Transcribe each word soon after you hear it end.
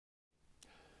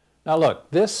Now look,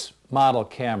 this model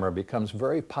camera becomes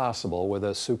very possible with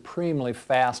a supremely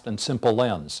fast and simple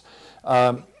lens.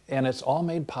 And it's all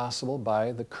made possible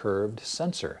by the curved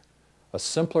sensor. A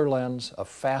simpler lens, a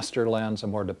faster lens, a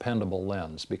more dependable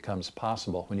lens becomes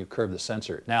possible when you curve the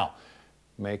sensor. Now,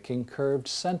 making curved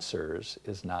sensors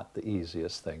is not the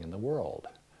easiest thing in the world.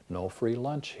 No free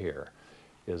lunch here.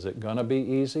 Is it going to be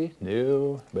easy?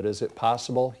 No. But is it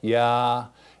possible? Yeah.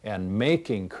 And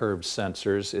making curved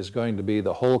sensors is going to be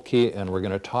the whole key, and we're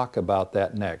going to talk about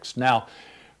that next. Now,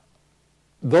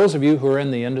 those of you who are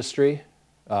in the industry,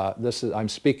 I'm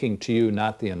speaking to you,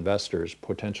 not the investors,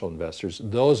 potential investors.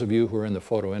 Those of you who are in the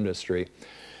photo industry,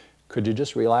 could you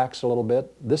just relax a little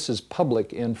bit? This is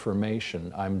public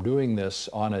information. I'm doing this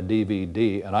on a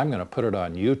DVD, and I'm going to put it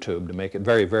on YouTube to make it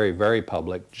very, very, very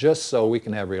public, just so we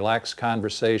can have relaxed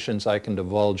conversations. I can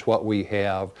divulge what we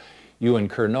have. You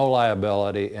incur no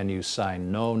liability, and you sign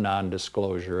no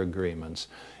non-disclosure agreements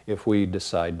if we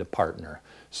decide to partner.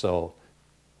 So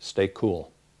stay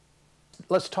cool.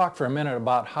 Let's talk for a minute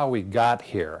about how we got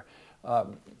here.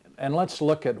 And let's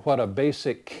look at what a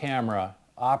basic camera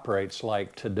operates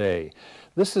like today.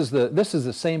 This is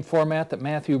the same format that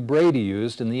Matthew Brady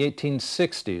used in the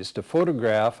 1860s to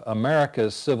photograph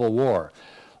America's Civil War.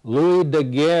 Louis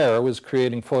Daguerre was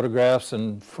creating photographs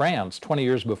in France 20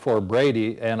 years before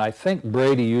Brady, and I think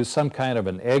Brady used some kind of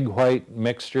an egg white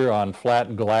mixture on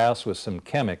flat glass with some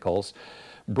chemicals.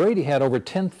 Brady had over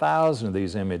 10,000 of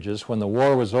these images when the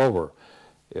war was over.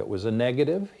 It was a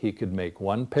negative. He could make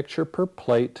one picture per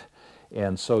plate.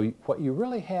 And so what you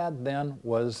really had then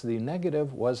was the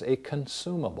negative was a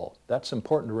consumable. That's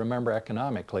important to remember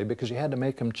economically because you had to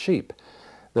make them cheap.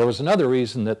 There was another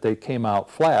reason that they came out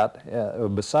flat,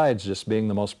 besides just being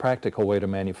the most practical way to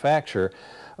manufacture.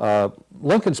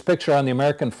 Lincoln's picture on the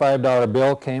American $5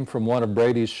 bill came from one of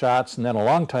Brady's shots, and then a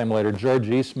long time later, George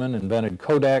Eastman invented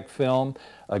Kodak film.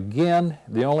 Again,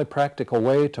 the only practical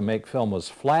way to make film was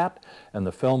flat, and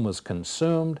the film was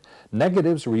consumed.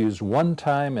 Negatives were used one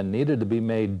time and needed to be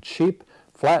made cheap.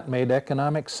 Flat made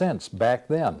economic sense back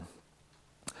then.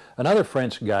 Another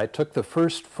French guy took the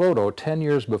first photo 10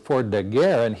 years before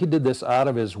Daguerre, and he did this out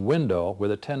of his window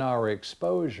with a 10-hour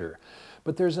exposure.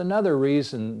 But there's another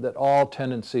reason that all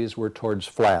tendencies were towards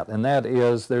flat, and that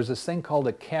is there's this thing called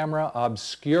a camera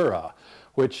obscura,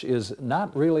 which is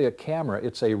not really a camera.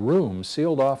 It's a room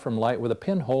sealed off from light with a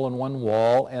pinhole in one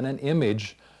wall, and an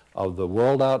image of the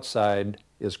world outside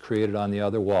is created on the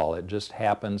other wall. It just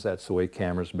happens. That's the way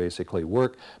cameras basically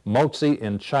work. Mozi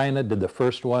in China did the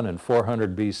first one in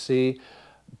 400 BC.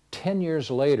 10 years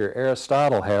later,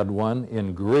 Aristotle had one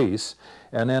in Greece.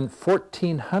 And then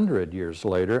 1400 years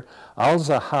later,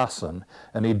 Al-Hassan,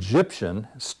 an Egyptian,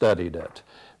 studied it.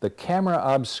 The camera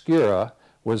obscura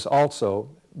was also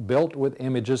built with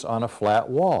images on a flat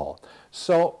wall.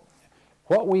 So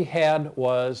what we had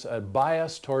was a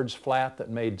bias towards flat that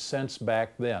made sense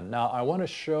back then. Now I want to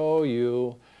show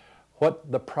you what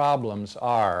the problems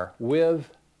are with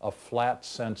a flat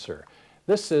sensor.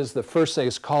 This is the first thing.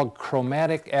 It's called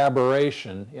chromatic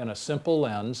aberration in a simple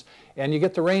lens, and you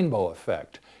get the rainbow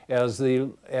effect. As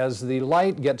the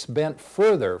light gets bent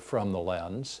further from the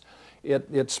lens,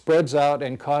 it spreads out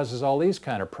and causes all these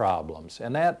kind of problems.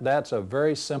 And that's a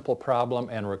very simple problem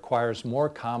and requires more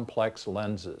complex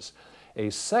lenses. A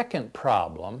second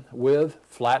problem with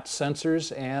flat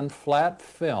sensors and flat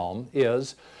film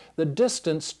is the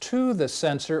distance to the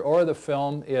sensor or the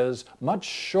film is much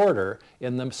shorter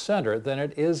in the center than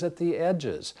it is at the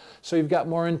edges. So you've got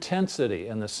more intensity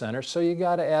in the center, so you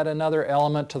got to add another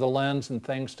element to the lens and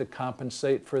things to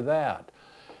compensate for that.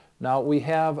 Now we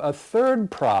have a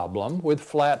third problem with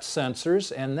flat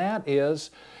sensors, and that is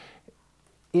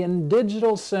in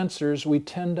digital sensors, we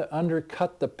tend to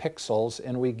undercut the pixels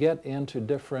and we get into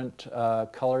different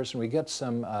colors, and we get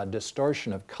some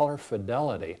distortion of color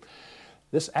fidelity.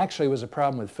 This actually was a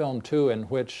problem with film too, in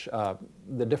which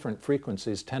the different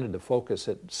frequencies tended to focus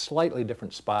at slightly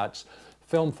different spots.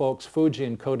 Film folks, Fuji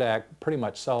and Kodak, pretty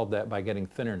much solved that by getting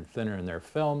thinner and thinner in their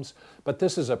films, but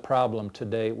this is a problem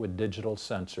today with digital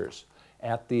sensors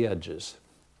at the edges.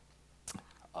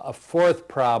 A fourth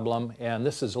problem, and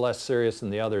this is less serious than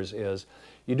the others, is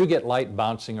you do get light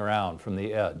bouncing around from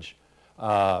the edge.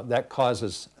 That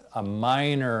causes a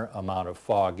minor amount of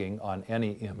fogging on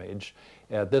any image.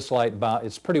 This light,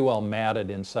 it's pretty well matted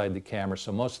inside the camera,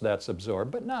 so most of that's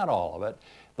absorbed, but not all of it.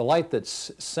 The light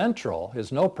that's central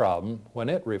is no problem. When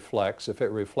it reflects, if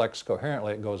it reflects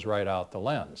coherently, it goes right out the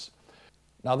lens.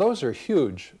 Now those are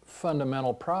huge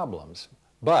fundamental problems,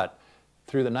 but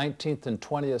through the 19th and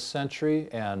 20th century,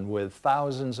 and with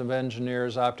thousands of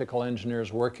engineers, optical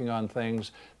engineers working on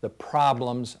things, the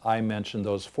problems I mentioned,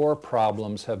 those 4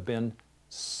 problems, have been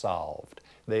solved.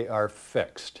 They are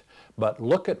fixed. But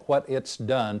look at what it's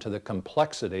done to the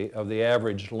complexity of the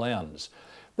average lens.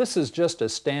 This is just a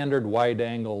standard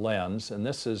wide-angle lens, and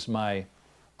this is my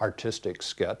artistic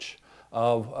sketch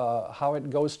of how it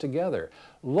goes together.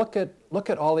 Look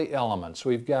at all the elements.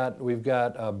 We've got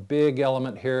a big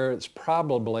element here. It's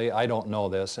probably, I don't know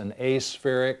this, an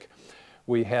aspheric.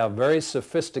 We have very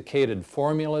sophisticated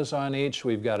formulas on each.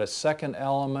 We've got a second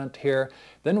element here.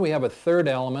 Then we have a third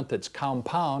element that's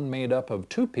compound, made up of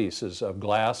 2 pieces of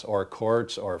glass or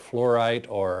quartz or fluorite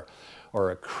or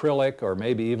acrylic or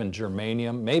maybe even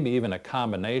germanium, maybe even a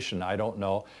combination, I don't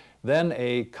know. Then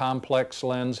a complex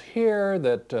lens here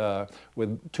that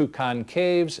with 2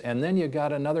 concaves, and then you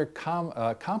got another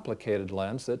complicated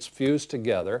lens that's fused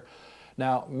together.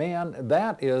 Now, man,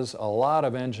 that is a lot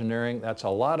of engineering. That's a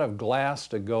lot of glass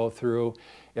to go through.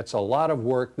 It's a lot of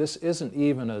work. This isn't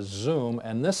even a zoom,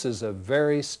 and this is a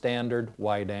very standard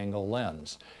wide-angle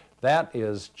lens. That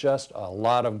is just a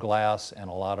lot of glass and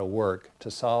a lot of work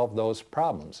to solve those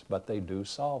problems, but they do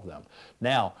solve them.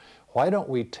 Now, why don't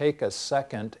we take a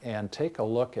second and take a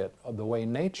look at the way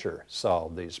nature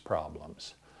solved these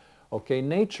problems? Okay,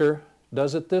 nature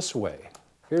does it this way.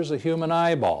 Here's a human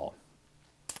eyeball.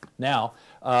 Now,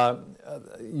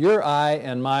 your eye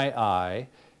and my eye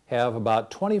have about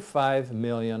 25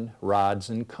 million rods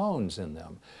and cones in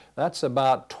them. That's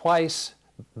about twice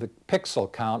the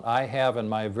pixel count I have in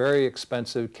my very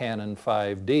expensive Canon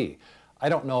 5D. I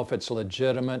don't know if it's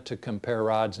legitimate to compare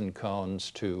rods and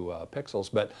cones to pixels,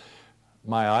 but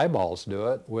my eyeballs do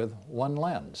it with 1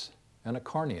 lens and a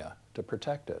cornea to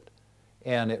protect it.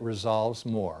 And it resolves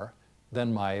more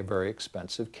than my very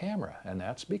expensive camera, and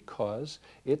that's because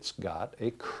it's got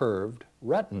a curved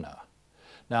retina.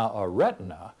 Now, a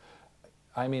retina,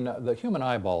 I mean, the human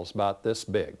eyeball is about this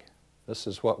big. This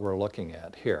is what we're looking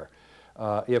at here.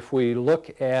 If we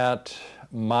look at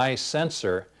my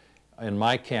sensor in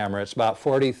my camera, it's about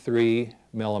 43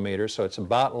 millimeters, so it's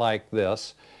about like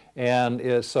this.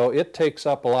 And so it takes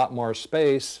up a lot more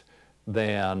space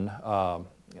than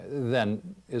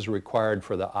is required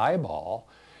for the eyeball,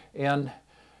 and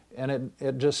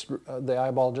the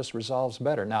eyeball just resolves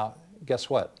better. Now, guess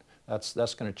what? That's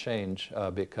going to change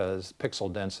because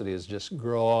pixel density is just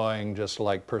growing, just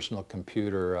like personal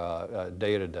computer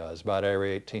data does. About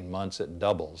every 18 months it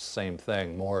doubles. Same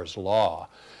thing, Moore's law,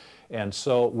 and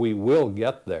so we will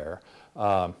get there.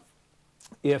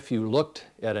 If you looked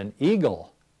at an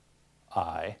eagle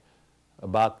eye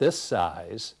about this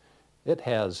size, it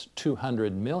has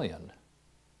 200 million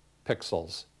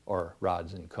pixels, or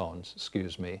rods and cones,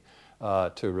 excuse me,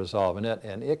 to resolve in it,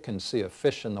 and it can see a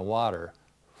fish in the water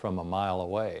from a mile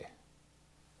away,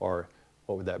 or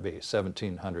what would that be,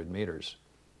 1,700 meters.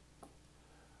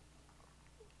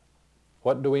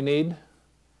 What do we need?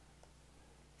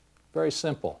 Very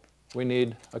simple. We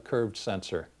need a curved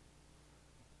sensor.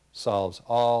 Solves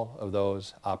all of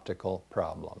those optical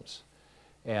problems.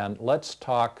 And let's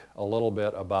talk a little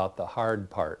bit about the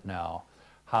hard part now.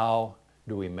 How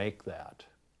do we make that?